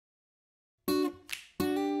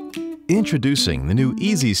Introducing the new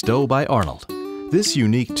EZ Stow by Arnold. This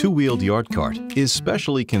unique two-wheeled yard cart is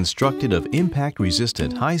specially constructed of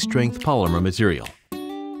impact-resistant high-strength polymer material.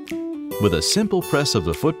 With a simple press of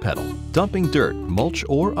the foot pedal, dumping dirt, mulch,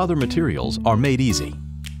 or other materials are made easy.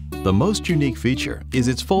 The most unique feature is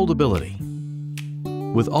its foldability.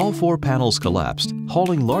 With all four panels collapsed,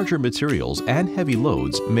 hauling larger materials and heavy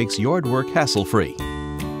loads makes yard work hassle-free.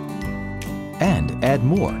 And add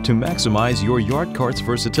more to maximize your yard cart's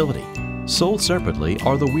versatility. Sold separately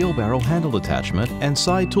are the wheelbarrow handle attachment and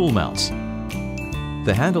side tool mounts.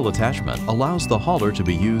 The handle attachment allows the hauler to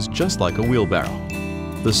be used just like a wheelbarrow.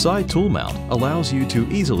 The side tool mount allows you to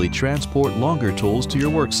easily transport longer tools to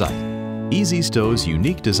your work site. EZ Stow's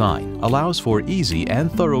unique design allows for easy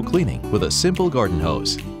and thorough cleaning with a simple garden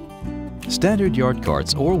hose. Standard yard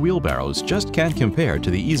carts or wheelbarrows just can't compare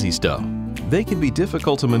to the EZ Stow. They can be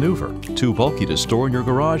difficult to maneuver, too bulky to store in your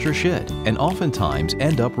garage or shed, and oftentimes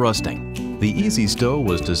end up rusting. The EZ Stow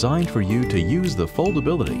was designed for you to use the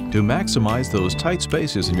foldability to maximize those tight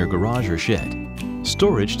spaces in your garage or shed.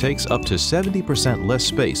 Storage takes up to 70% less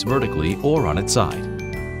space vertically or on its side.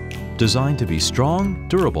 Designed to be strong,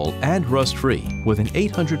 durable, and rust-free with an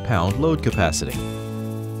 800-pound load capacity.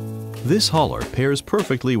 This hauler pairs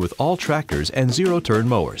perfectly with all tractors and zero-turn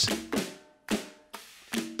mowers.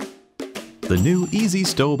 The new EZ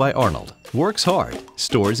Stow by Arnold works hard,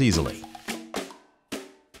 stores easily.